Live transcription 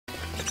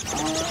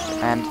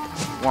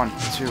1,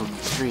 2,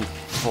 3,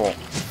 4,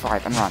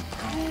 5, and run.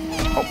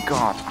 Oh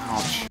god,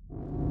 ouch.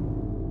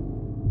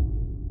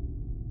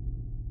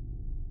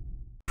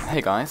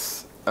 Hey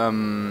guys,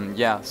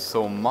 yeah,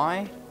 so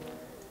my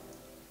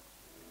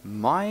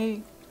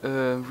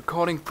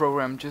recording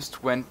program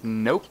just went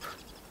nope.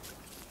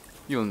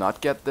 You'll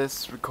not get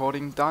this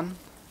recording done,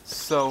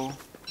 so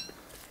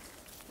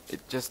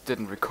it just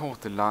didn't record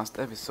the last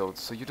episode,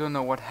 so you don't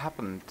know what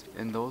happened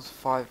in those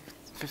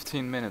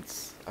 15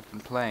 minutes I've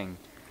been playing.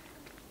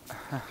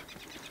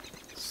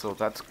 So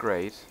that's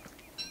great.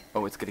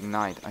 Oh, it's getting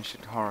night, I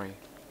should hurry.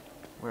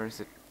 Where is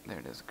it? There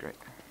it is, great.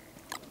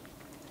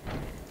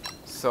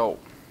 So,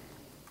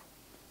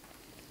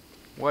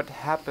 what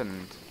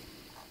happened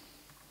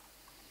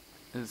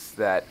is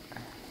that,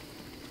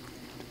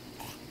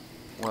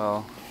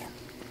 well,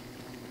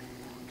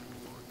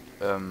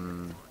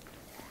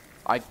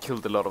 I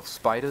killed a lot of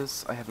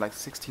spiders. I have like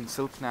 16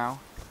 silk now,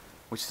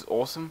 which is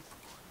awesome.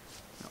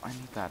 No, I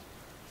need that.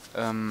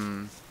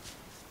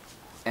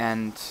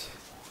 And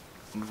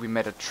we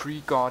met a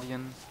tree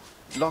guardian.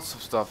 Lots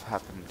of stuff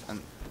happened,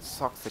 and it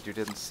sucks that you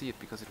didn't see it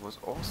because it was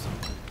awesome.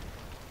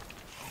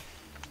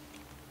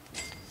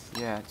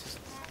 Yeah, just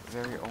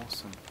very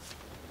awesome.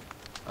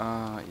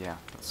 Yeah,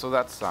 so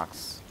that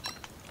sucks.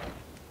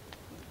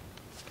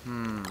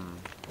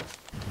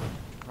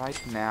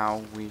 Right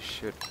now we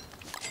should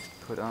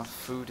put our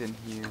food in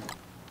here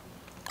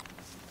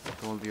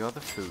with all the other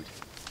food.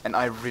 And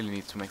I really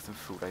need to make some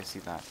food, I see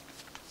that.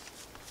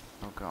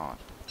 Oh god.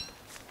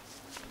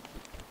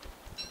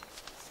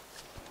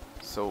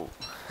 So,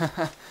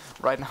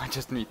 right now I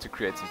just need to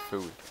create some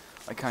food.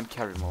 I can't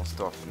carry more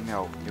stuff.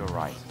 No, you're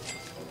right.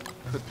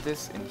 Put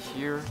this in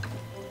here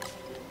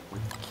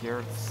with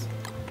carrots,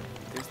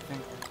 this thing,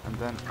 and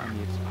then I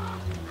need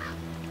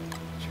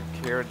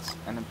 2 carrots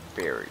and a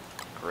berry.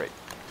 Great.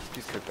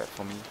 Please cook that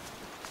for me.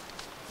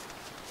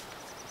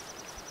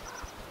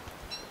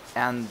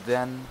 And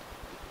then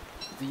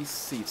these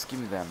seeds, give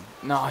me them.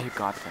 No, you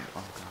got them.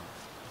 Oh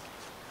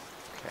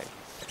god. Okay.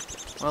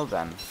 Well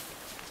then.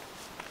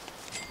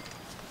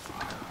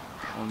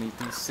 I'll need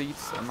these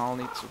seeds and I'll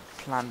need to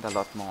plant a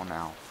lot more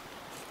now.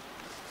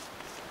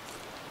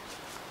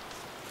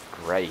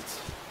 Great.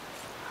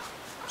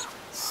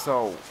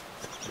 So,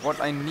 what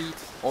I need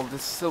all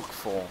this silk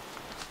for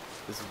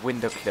is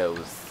window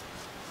clothes.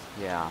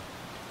 Yeah.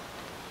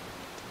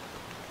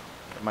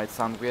 It might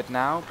sound weird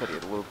now, but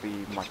it will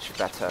be much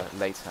better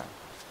later.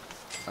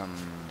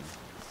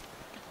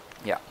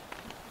 Yeah.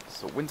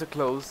 So winter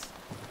clothes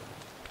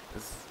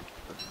is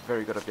a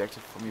very good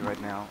objective for me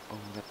right now. Oh,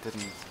 that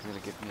didn't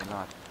really give me a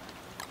lot.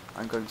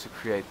 I'm going to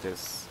create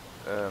this.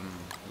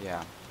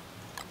 Yeah.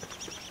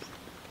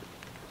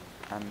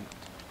 And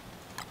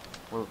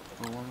will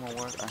one more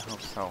work? I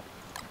hope so.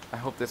 I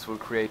hope this will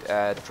create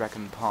a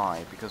dragon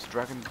pie, because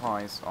dragon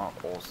pies are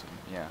awesome.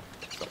 Yeah.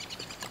 So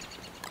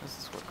this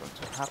is what's going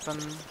to happen.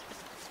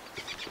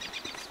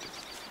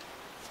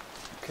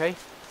 Okay,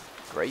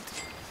 great.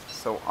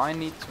 So I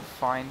need to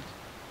find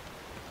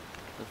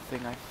the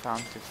thing I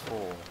found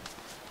before.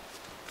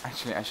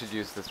 Actually, I should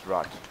use this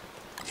rod,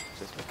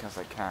 just because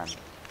I can.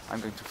 I'm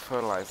going to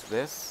fertilize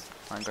this.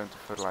 I'm going to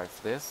fertilize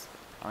this.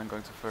 I'm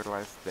going to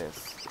fertilize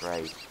this.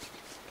 Great.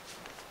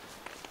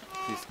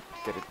 Please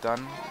get it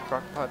done,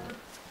 crockpot.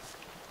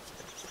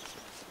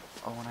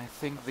 Oh, and I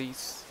think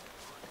these...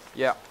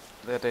 Yeah,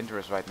 they're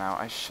dangerous right now.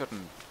 I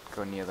shouldn't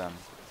go near them.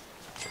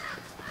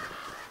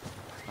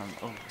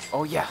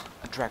 Oh yeah,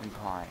 a dragon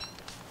pie.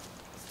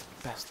 It's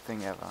the best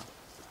thing ever.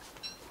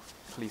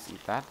 Please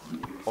eat that.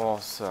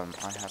 Awesome.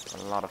 I have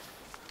a lot of...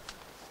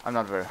 I'm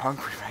not very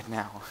hungry right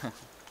now.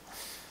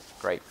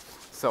 Great.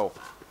 So,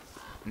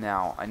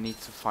 now I need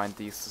to find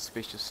these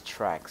suspicious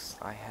tracks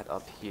I had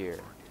up here.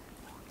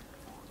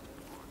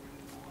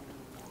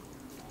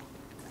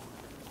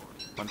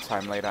 One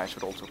time later I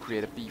should also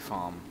create a bee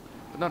farm.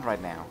 But not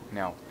right now,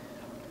 no.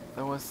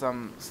 There was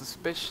some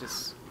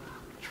suspicious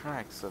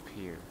tracks up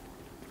here.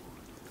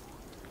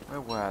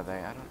 Where were they?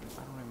 I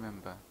don't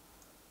remember.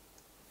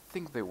 I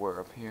think they were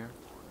up here.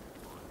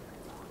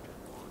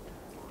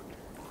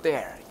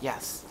 There,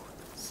 yes.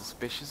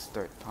 Suspicious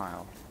dirt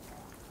pile.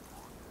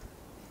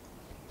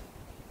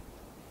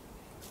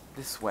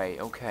 This way,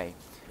 okay.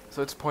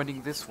 So it's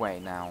pointing this way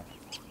now.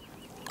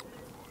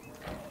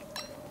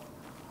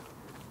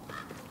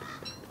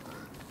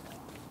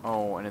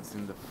 Oh, and it's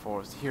in the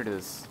forest. Here it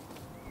is.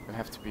 You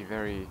have to be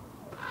very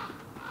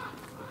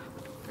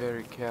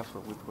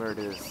careful with where it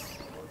is.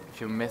 If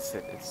you miss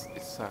it,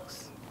 it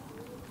sucks.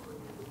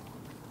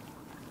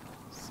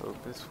 So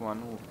this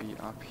one will be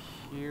up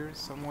here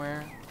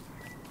somewhere.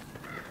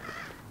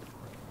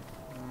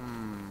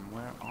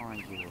 Where are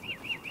you?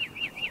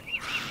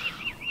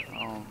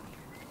 Oh.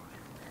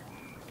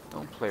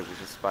 Don't play with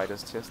the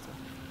spiders, Chester.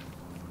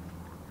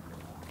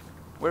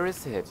 Where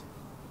is it?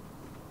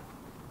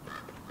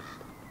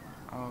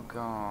 Oh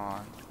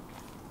god.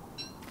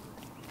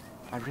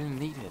 I really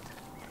need it.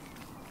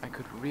 I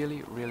could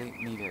really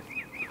need it.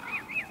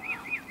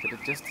 Did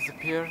it just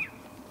disappear?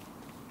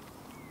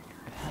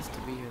 It has to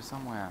be here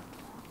somewhere.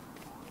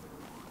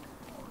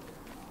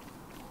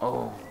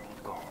 Oh,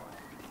 God.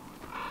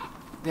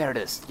 There it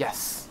is.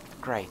 Yes.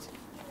 Great.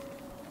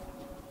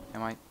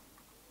 Am I?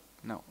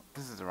 No,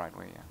 this is the right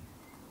way, yeah.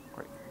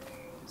 Great.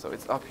 So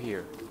it's up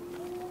here.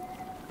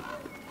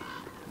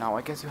 Now,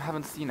 I guess you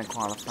haven't seen a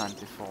koala plant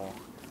before.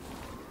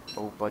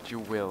 Oh, but you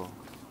will.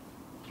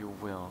 You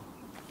will.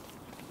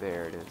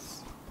 There it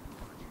is.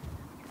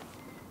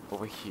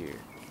 Over here.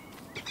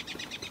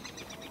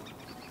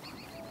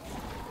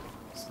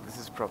 So this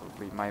is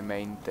probably my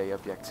main day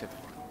objective.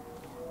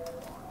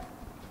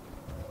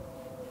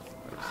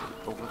 Where is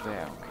it? Over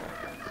there, okay.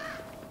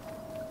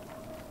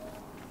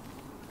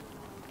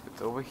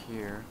 It's over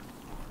here.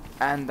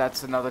 And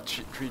that's another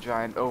tree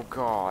giant. Oh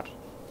god.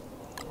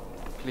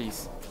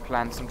 Please,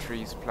 plant some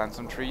trees, plant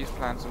some trees,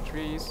 plant some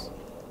trees.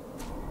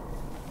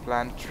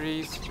 Plant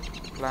trees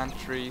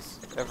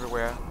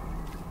everywhere.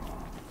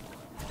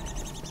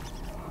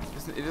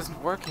 It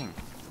isn't working.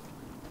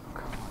 Oh,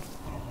 come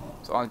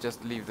on. So I'll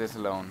just leave this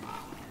alone.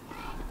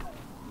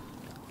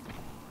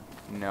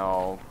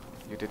 No,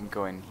 you didn't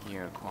go in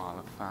here,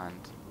 koala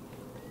plant.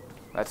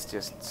 That's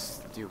just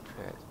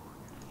stupid.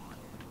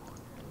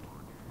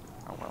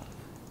 Oh well.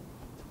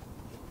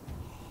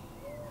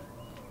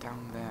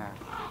 Down there.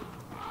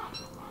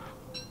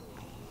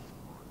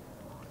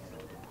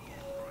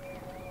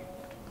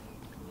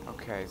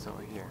 Okay, it's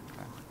over here.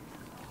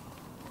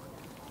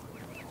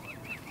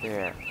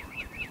 There.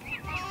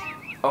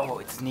 Oh,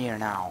 it's near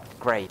now.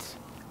 Great.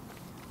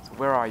 So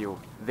where are you?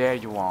 There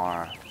you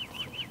are.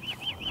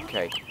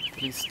 Okay,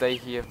 please stay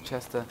here,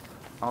 Chester.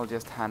 I'll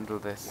just handle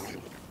this.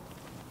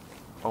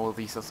 Oh,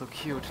 these are so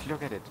cute.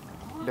 Look at it.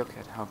 Look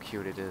at how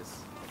cute it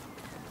is.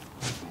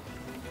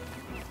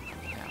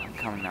 Yeah, I'm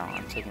coming now.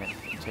 I'm taking it.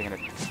 I'm taking it.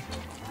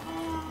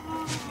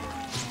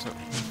 2,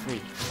 3,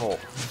 4,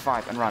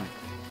 5, and run.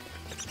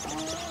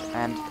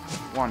 And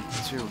 1,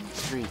 2,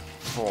 3,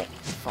 4,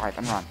 5,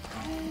 and run.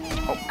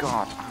 Oh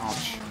god,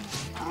 ouch.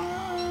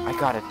 I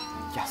got it.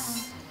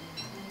 Yes.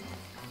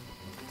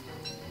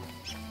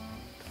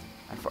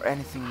 And for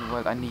anything in the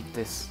world, I need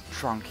this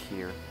trunk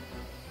here.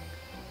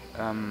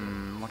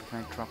 What can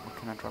I drop? What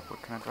can I drop?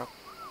 What can I drop?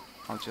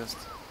 I'll just...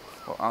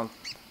 Well, I'll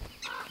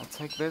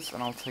take this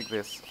and I'll take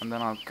this. And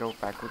then I'll go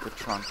back with the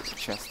trunk to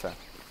Chester.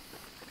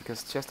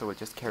 Because Chester will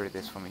just carry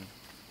this for me.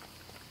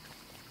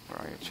 Where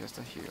are you,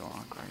 Chester? Here you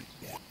are.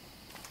 Great.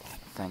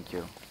 Thank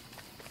you.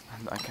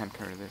 And I can't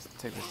carry this.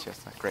 Take this,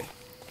 Chester. Great.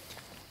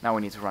 Now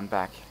we need to run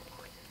back.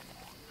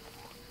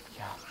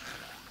 Yeah.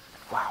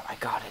 Wow, I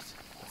got it.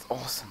 That's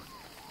awesome.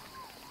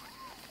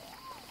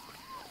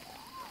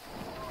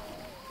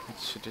 I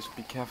should just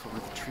be careful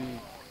with the tree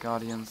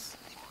guardians.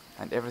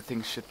 And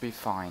everything should be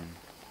fine.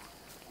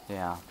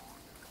 Yeah.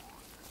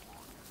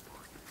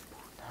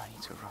 Now I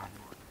need to run.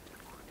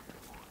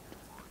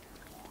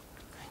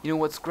 You know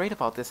what's great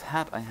about this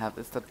hat I have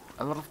is that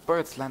a lot of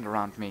birds land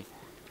around me,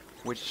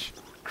 which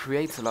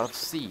creates a lot of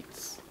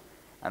seeds.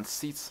 And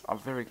seeds are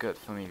very good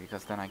for me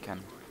because then I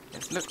can...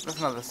 Yes, look, there's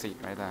another seed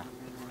right there.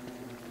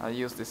 I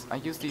use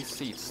these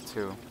seeds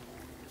to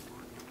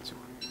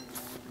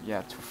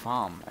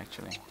farm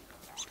actually.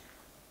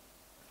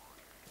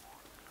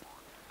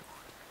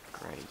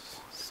 Great.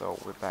 So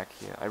we're back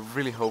here. I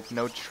really hope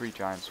no tree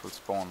giants will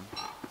spawn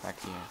back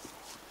here.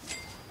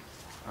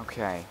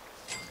 Okay.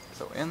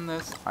 So in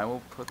this, I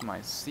will put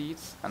my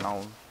seeds, and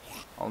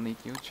I'll need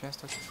you,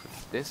 Chester, to put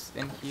this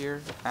in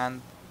here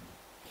and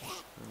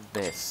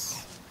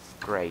this.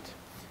 Great.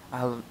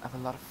 I'll have a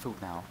lot of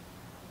food now.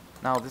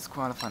 Now this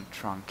koala plant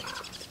trunk.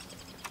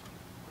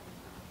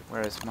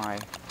 Where is my?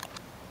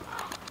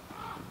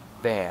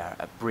 There,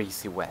 a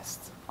breezy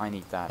west. I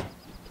need that.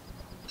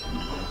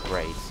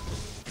 Great.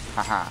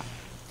 Haha.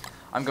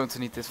 I'm going to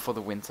need this for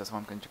the winter, so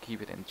I'm going to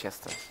keep it in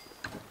Chester.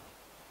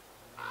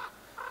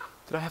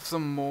 Did I have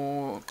some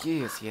more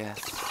gears? Yes.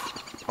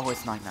 Oh,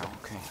 it's night now.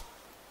 Okay.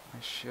 I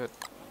should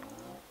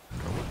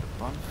go with the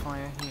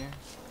bonfire here.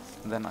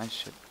 And then I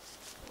should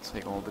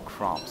take all the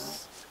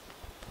crops.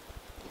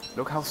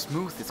 Look how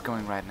smooth it's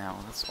going right now.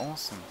 That's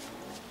awesome.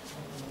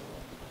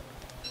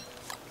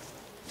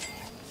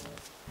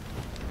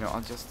 You know,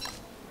 I'll just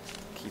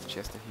keep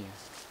Chester here.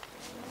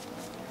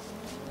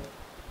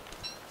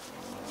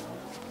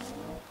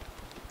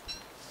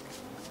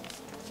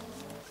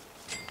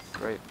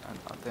 Great, and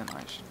then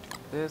I should do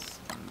this,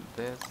 and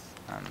this,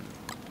 and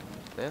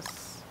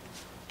this.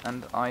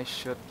 And I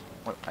should,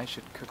 well, I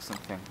should cook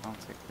something. I'll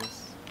take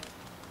this,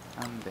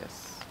 and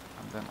this,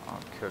 and then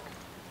I'll cook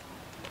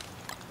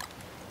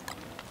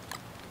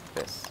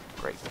this.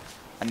 Great.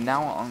 And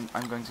now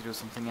I'm going to do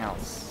something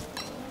else.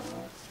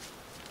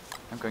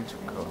 I'm going to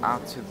go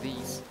out to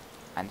these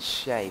and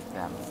shave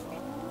them.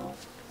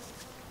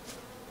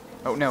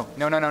 Oh no,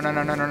 no, no, no, no,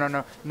 no, no, no, no,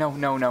 no, no,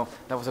 no, no,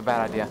 that was a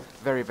bad idea.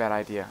 Very bad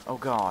idea. Oh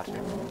god.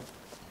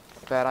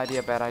 Bad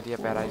idea, bad idea,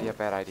 bad idea,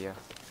 bad idea.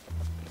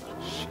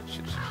 Shit,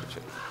 shit, shit,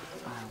 shit.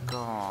 Oh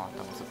god,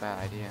 that was a bad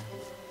idea.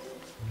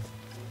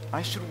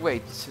 I should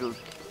wait till...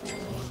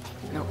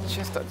 No,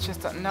 Chester,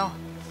 Chester, no.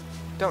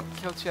 Don't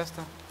kill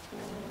Chester.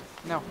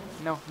 No,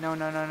 no, no,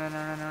 no, no, no,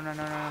 no, no, no, no,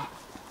 no, no.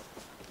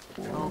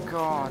 Oh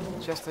god,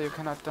 Chester, you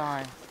cannot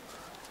die.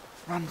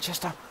 Run,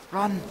 Chester,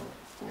 run!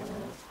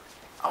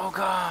 Oh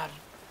god!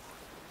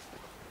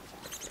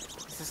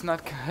 This is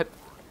not good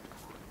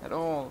at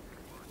all.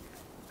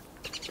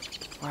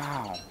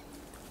 Wow.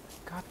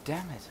 God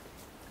damn it.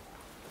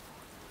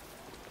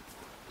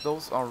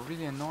 Those are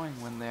really annoying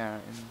when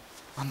they're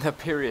on their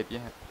period,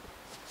 yeah.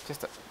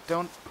 Just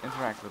don't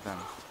interact with them.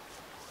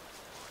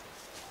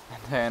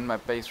 And they're in my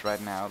base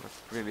right now, that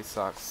really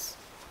sucks.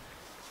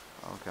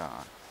 Oh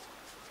god.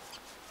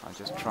 I'll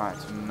just try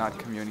to not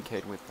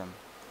communicate with them.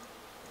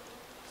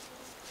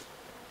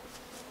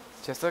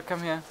 Chester,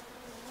 come here.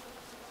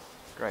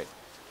 Great.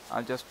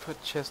 I'll just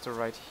put Chester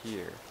right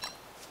here.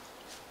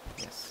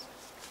 Yes.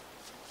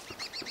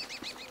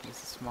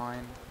 This is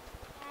mine.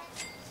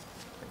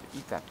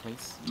 Eat that,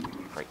 please.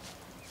 Great.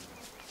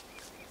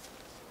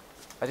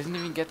 I didn't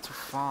even get to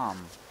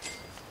farm.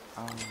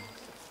 Oh.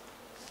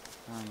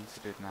 I need to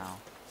do it now.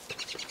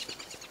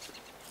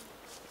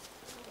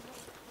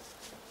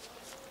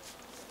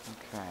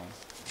 Okay.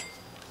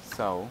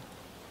 So,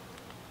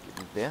 give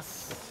me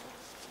this.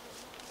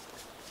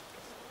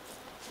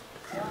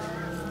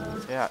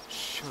 Yeah,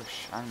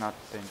 shush, I'm not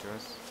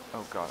dangerous.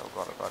 Oh god, oh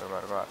god, oh god, oh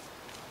god, oh god.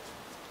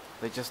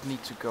 They just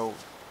need to go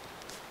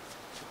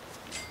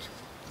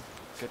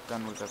to get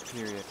done with that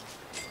period.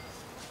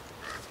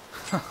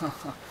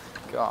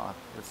 God,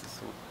 this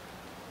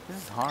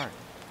is hard.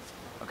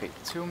 Okay,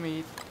 2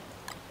 meat,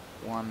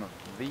 1 of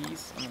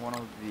these and 1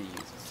 of these.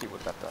 Let's see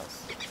what that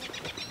does.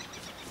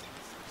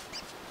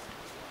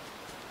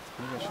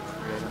 Maybe I should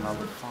create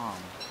another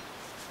farm.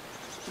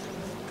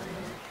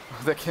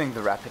 They're killing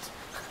the rabbit.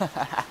 Oh,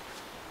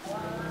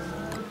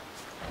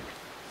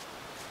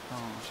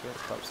 should I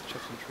plant some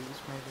chips and trees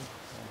maybe?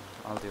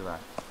 Yeah, I'll do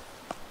that.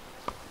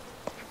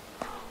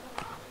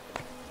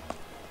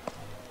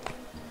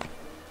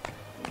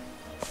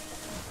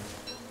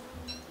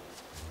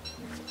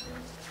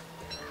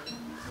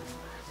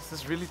 This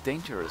is really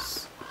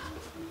dangerous.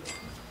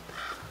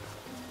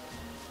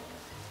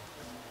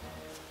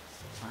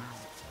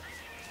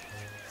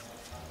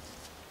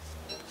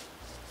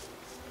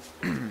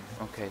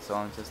 Okay, so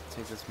I'll just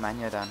take this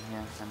mania down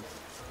here and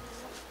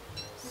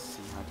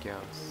see how it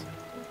goes.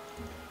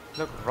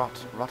 Look,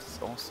 rot. Rot is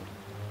awesome.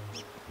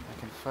 I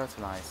can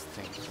fertilize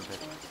things with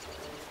it.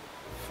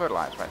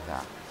 Fertilize right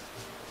there.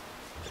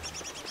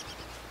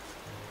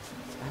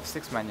 I have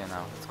 6 mania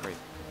now, that's great.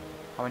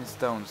 How many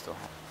stones do I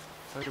have?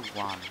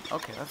 31.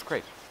 Okay, that's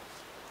great.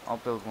 I'll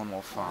build 1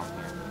 more farm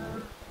here.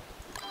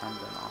 And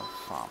then I'll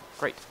farm.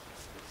 Great.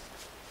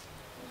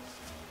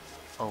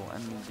 Oh,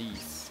 and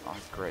these are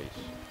great.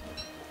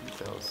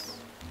 Those.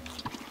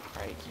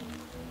 Great.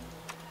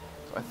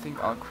 So I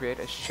think I'll create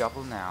a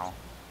shovel now.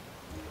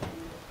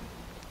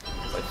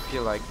 Because I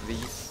feel like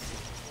these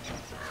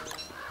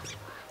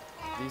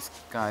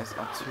guys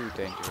are too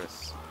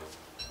dangerous.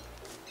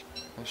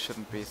 They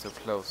shouldn't be so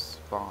close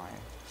by.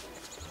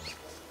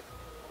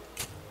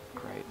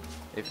 Great.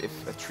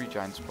 If a tree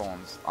giant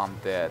spawns, I'm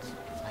dead,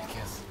 I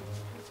guess.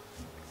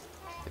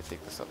 They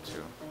dig this up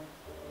too.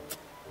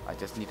 I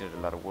just needed a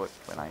lot of wood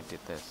when I did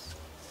this.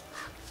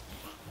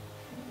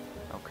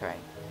 Okay.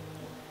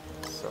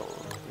 So,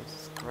 this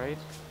is great.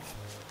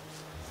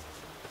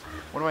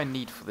 What do I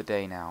need for the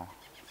day now?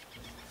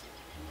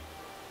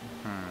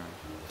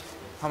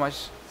 How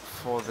much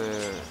for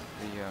the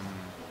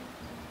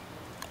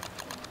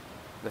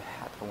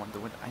hat?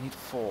 I need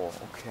 4.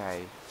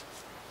 Okay.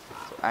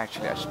 So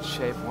actually, I should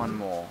shave 1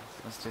 more.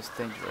 That's just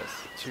dangerous.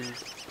 Too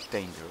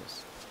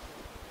dangerous.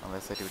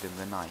 Unless I do it in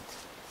the night.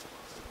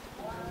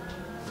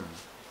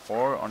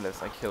 Or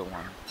unless I kill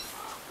one.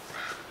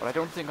 But I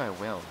don't think I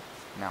will.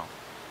 No.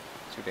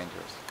 Too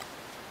dangerous.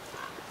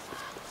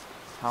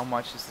 How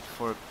much is it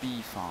for a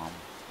bee farm?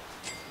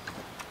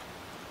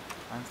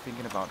 I'm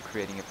thinking about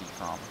creating a bee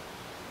farm.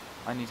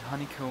 I need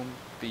honeycomb,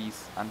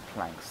 bees, and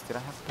planks. Did I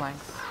have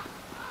planks?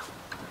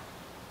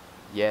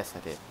 Yes, I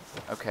did.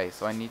 Okay,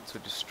 so I need to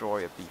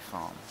destroy a bee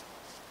farm.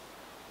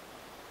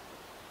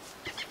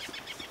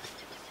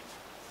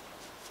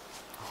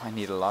 Oh, I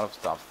need a lot of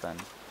stuff then.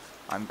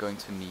 I'm going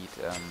to need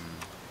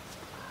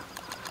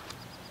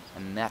a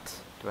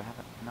net. Do I have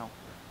it? No.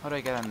 How do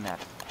I get a net?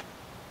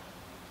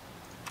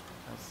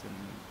 That's in,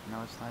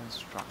 no, it's not in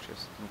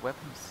structures. In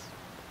weapons?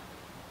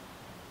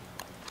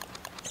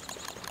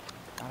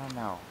 I don't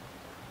know.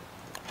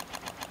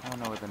 I don't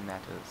know where the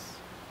net is.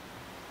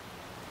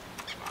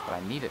 But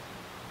I need it.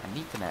 I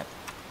need the net.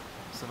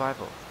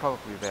 Survival.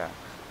 Probably there.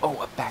 Oh,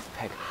 a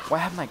backpack. Why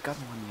haven't I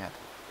gotten one yet?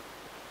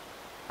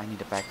 I need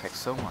a backpack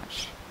so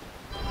much.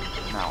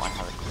 Now I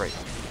have it. Great.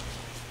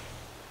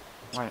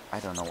 Why? I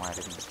don't know why I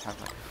didn't have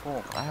that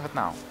before, but I have it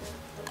now.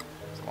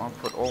 So I'll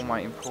put all my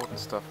important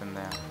stuff in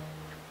there.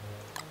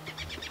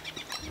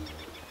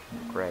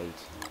 Great.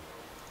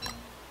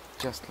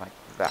 Just like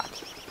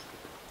that.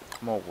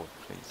 More wood,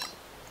 please.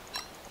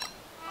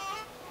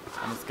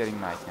 And it's getting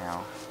night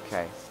now.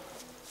 Okay.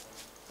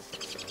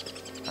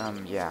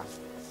 Yeah.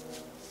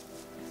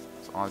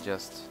 So I'll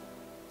just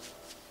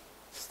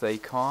stay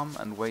calm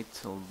and wait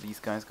till these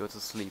guys go to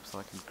sleep so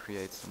I can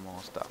create some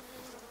more stuff.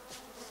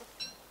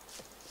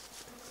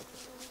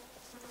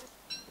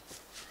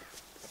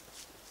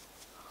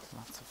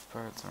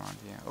 birds around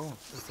here. Oh,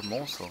 this is a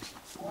morsel.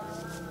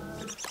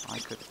 I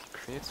could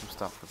create some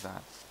stuff with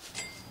that.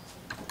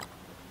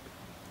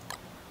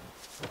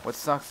 What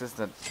sucks is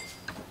that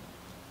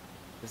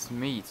this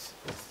meat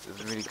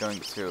is really going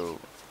to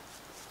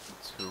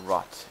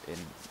rot in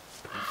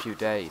a few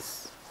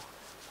days.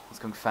 It's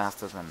going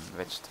faster than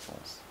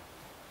vegetables.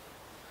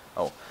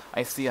 Oh,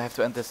 I see I have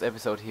to end this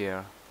episode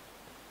here.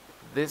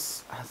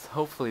 This has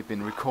hopefully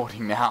been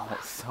recording now,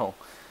 so...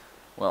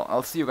 Well,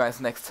 I'll see you guys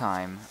next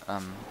time.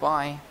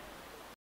 Bye!